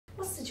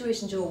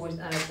situation, Joe, with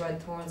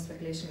Brad Thorn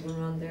speculation going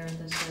around there?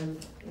 That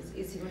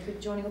is he going to be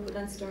joining up with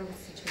Leinster?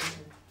 What's the situation?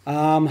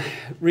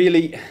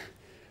 Really,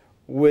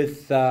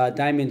 with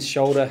Damien's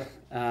shoulder,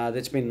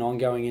 that's been an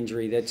ongoing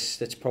injury.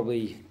 That's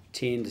probably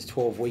 10 to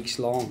 12 weeks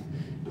long.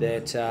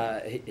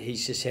 That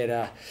he's just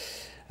had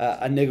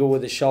a niggle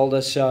with his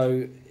shoulder.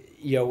 So,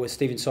 with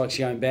Stephen Sykes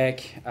going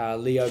back,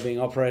 Leo being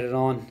operated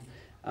on,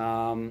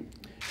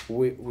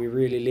 we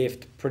really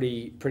left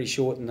pretty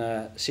short in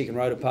the second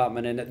row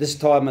department. And at this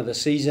time of the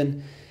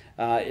season,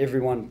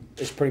 everyone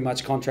is pretty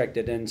much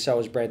contracted, and so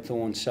is Brad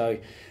Thorn. So,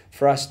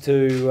 for us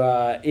to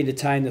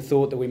entertain the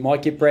thought that we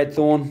might get Brad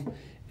Thorn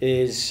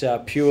is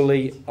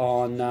purely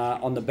on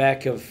the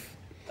back of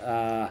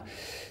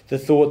the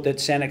thought that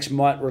Sanix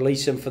might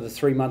release him for the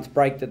 3-month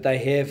break that they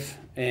have,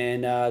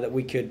 and that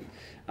we could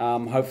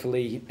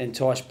hopefully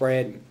entice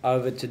Brad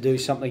over to do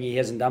something he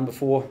hasn't done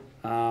before.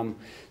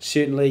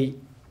 Certainly,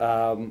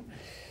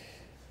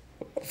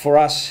 for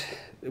us,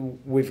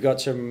 we've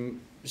got some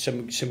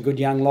good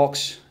young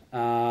locks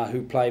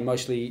who play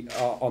mostly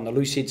on the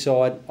loose head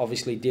side.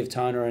 Obviously, Dev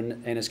Toner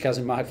and his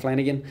cousin Mark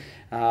Flanagan,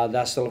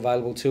 they're still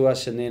available to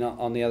us. And then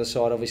on the other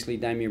side, obviously,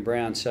 Damien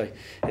Brown. So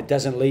it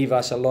doesn't leave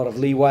us a lot of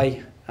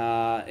leeway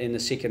in the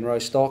second row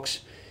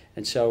stocks.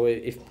 And so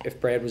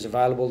if Brad was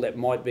available, that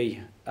might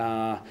be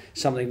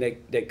something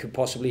that could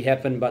possibly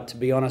happen. But to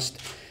be honest,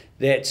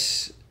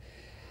 that's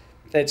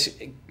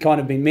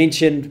kind of been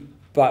mentioned,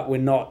 but we're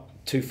not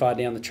too far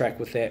down the track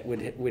with that.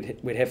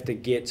 We'd have to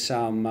get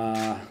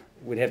some.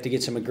 We'd have to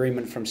get some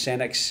agreement from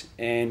Sanix,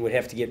 and we'd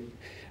have to get.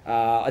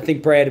 I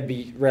think Brad would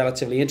be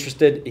relatively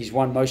interested. He's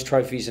won most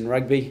trophies in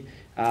rugby,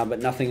 but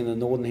nothing in the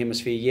Northern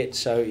Hemisphere yet.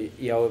 So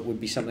it would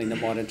be something that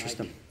might interest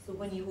him. So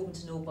when are you hoping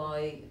to know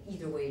by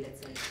either way,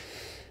 let's say?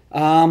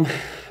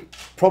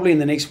 Probably in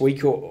the next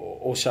week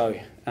or so,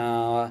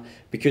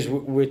 because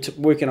we're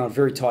working on a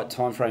very tight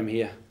time frame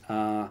here.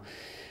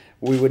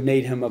 We would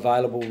need him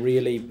available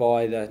really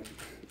by the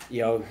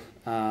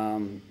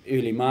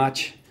early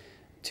March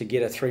to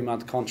get a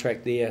 3-month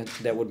contract there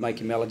that would make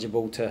him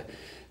eligible to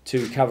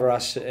cover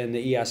us in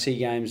the ERC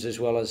games as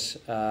well as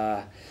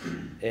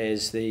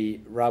the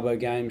Rabo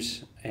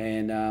games.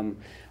 And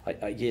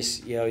I guess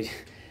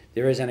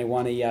there is only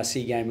one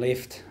ERC game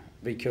left,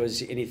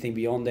 because anything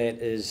beyond that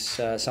is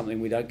something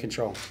we don't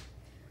control.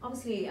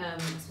 Obviously, I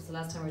suppose the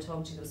last time we were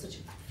talking to you, there was such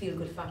a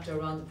feel-good factor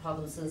around the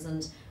provinces,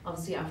 and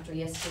obviously after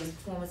yesterday's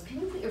performance,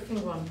 can you put your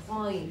finger on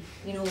why,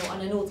 and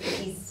I know it's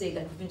very easy to say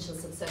that provincial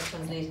success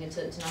translating it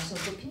to national,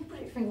 but can you put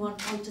your finger on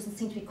why it doesn't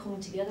seem to be coming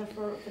together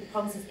for the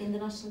provinces in the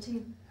national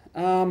team?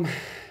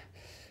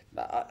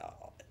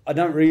 I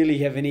don't really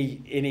have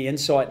any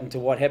insight into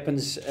what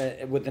happens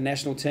with the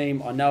national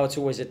team. I know it's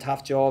always a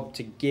tough job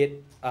to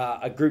get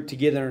a group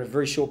together in a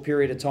very short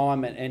period of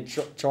time and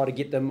try to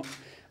get them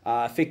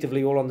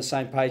effectively all on the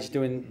same page,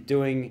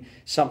 doing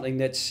something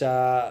that's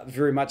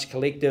very much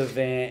collective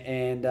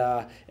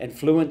and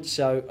fluent.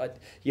 So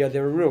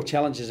there are real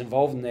challenges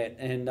involved in that,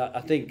 and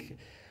I think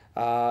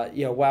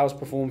Wales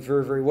performed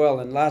very, very well.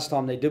 And last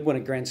time they did win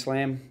a Grand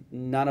Slam,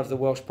 none of the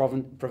Welsh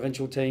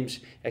provincial teams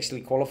actually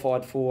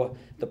qualified for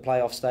the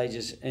playoff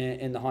stages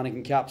in the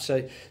Heineken Cup.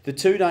 So the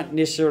two don't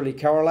necessarily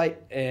correlate,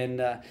 and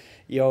I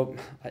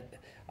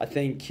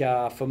think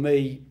for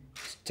me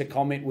to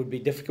comment would be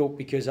difficult,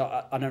 because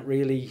I haven't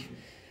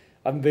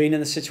been in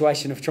the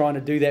situation of trying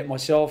to do that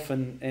myself,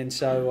 and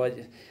so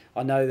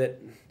I know that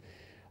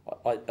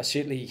I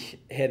certainly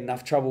had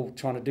enough trouble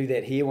trying to do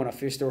that here when I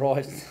first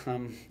arrived.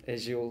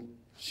 As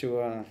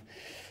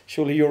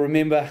surely you'll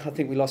remember, I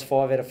think we lost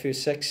 5 out of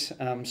first 6,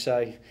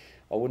 so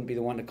I wouldn't be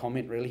the one to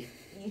comment really.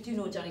 You do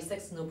know Johnny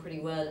Sexton though pretty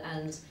well,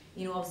 and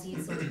obviously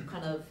he's some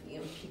kind of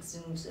kicks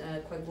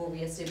in quite well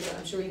yesterday, but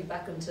I'm sure you'll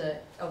back him to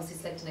obviously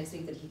select next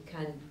week that he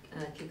can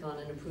kick on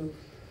and improve.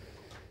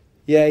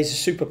 Yeah, he's a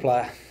super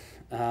player,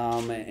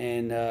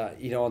 and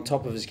on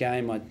top of his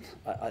game,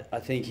 I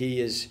think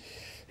he is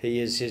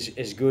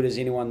as good as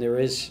anyone there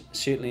is,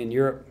 certainly in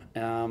Europe,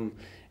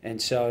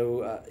 and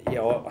so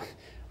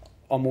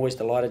I'm always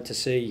delighted to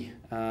see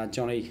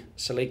Johnny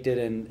selected,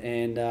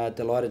 and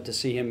delighted to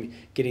see him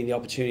getting the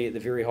opportunity at the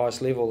very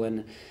highest level.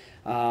 And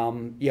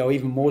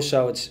even more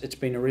so, it's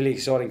been a really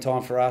exciting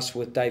time for us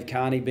with Dave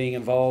Carney being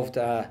involved.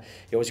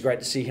 It was great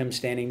to see him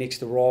standing next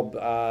to Rob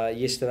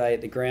yesterday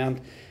at the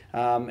ground,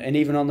 and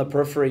even on the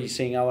periphery,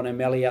 seeing Owen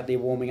O'Malley out there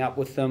warming up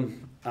with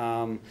them.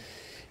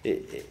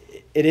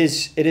 It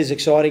is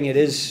exciting. It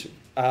is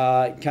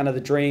kind of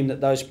the dream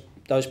that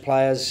those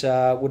players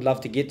would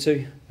love to get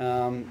to,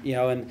 and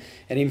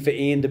even for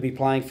Ian to be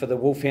playing for the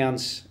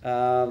Wolfhounds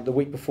the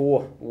week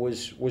before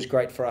was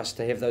great for us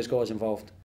to have those guys involved.